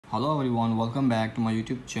Hello everyone, welcome back to my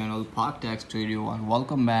YouTube channel Park Text Radio and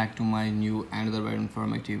welcome back to my new another very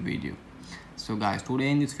informative video. So guys,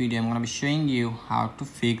 today in this video I'm gonna be showing you how to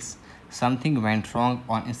fix something went wrong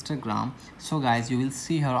on Instagram. So guys, you will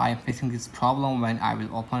see here I am facing this problem when I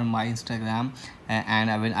will open my Instagram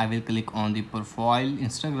and I will click on the profile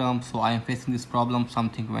Instagram. So I am facing this problem,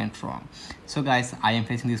 something went wrong. So guys, I am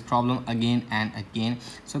facing this problem again and again.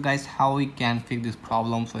 So guys, how we can fix this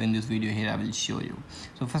problem? So in this video here I will show you.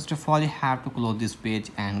 So first of all, you have to close this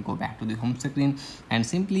page and go back to the home screen, and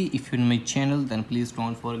simply if you're in my channel then please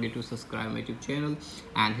don't forget to subscribe my YouTube channel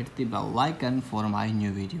and hit the bell icon for my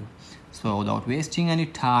new video. So without wasting any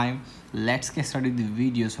time, let's get started the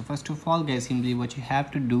video. So first of all guys, simply what you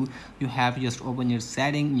have to do, you have to just open your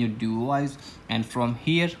setting, your device, and from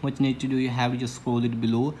here what you need to do, you have to just scroll it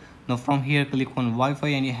below. Now from here click on Wi-Fi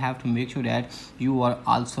and you have to make sure that you are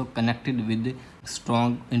also connected with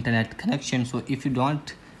strong internet connection. So if you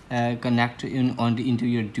don't connect into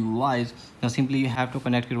your device, now simply you have to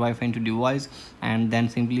connect your Wi-Fi into device and then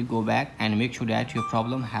simply go back and make sure that your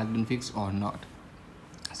problem has been fixed or not.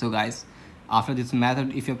 So guys, after this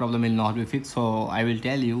method, if your problem will not be fixed, so I will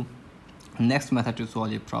tell you next method to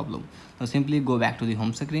solve your problem. Now simply go back to the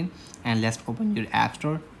home screen and let's open your app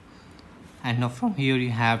store, and now from here you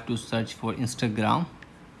have to search for Instagram.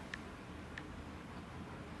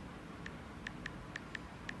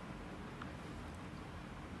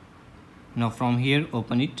 Now from here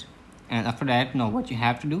open it, and after that, now what you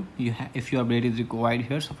have to do, if your update is required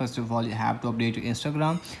here, so first of all you have to update your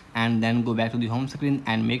Instagram and then go back to the home screen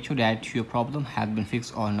and make sure that your problem has been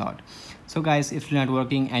fixed or not. So guys, if it's not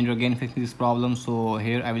working and you're again fixing this problem, so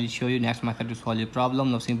here I will show you next method to solve your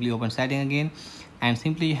problem. Now simply open setting again, and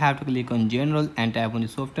simply you have to click on general and tap on the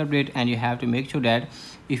software update, and you have to make sure that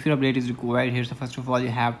if your update is required here, so first of all you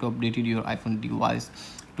have to update your iPhone device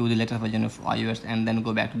to the latest version of iOS and then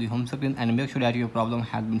go back to the home screen and make sure that your problem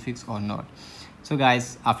has been fixed or not. So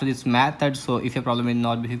guys, after this method, so if your problem will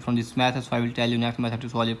not be fixed from this method, so I will tell you next method to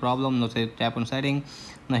solve your problem. Now say tap on setting.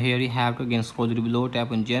 Now here you have to again scroll to below,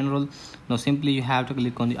 tap on general. Now simply you have to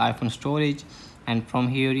click on the iPhone storage, and from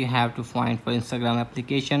here you have to find for Instagram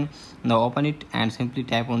application. Now open it and simply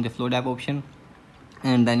tap on the upload app option,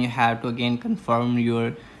 and then you have to again confirm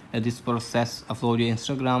your this process, upload your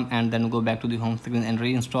Instagram and then go back to the home screen and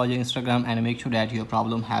reinstall your Instagram and make sure that your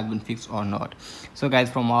problem has been fixed or not. So guys,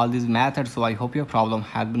 from all these methods, so I hope your problem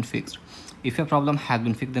has been fixed. If your problem has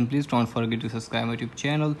been fixed, then please don't forget to subscribe my YouTube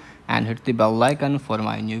channel and hit the bell icon for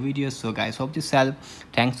my new videos. So guys, hope this helped.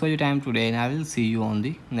 Thanks for your time today, and I will see you on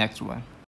the next one.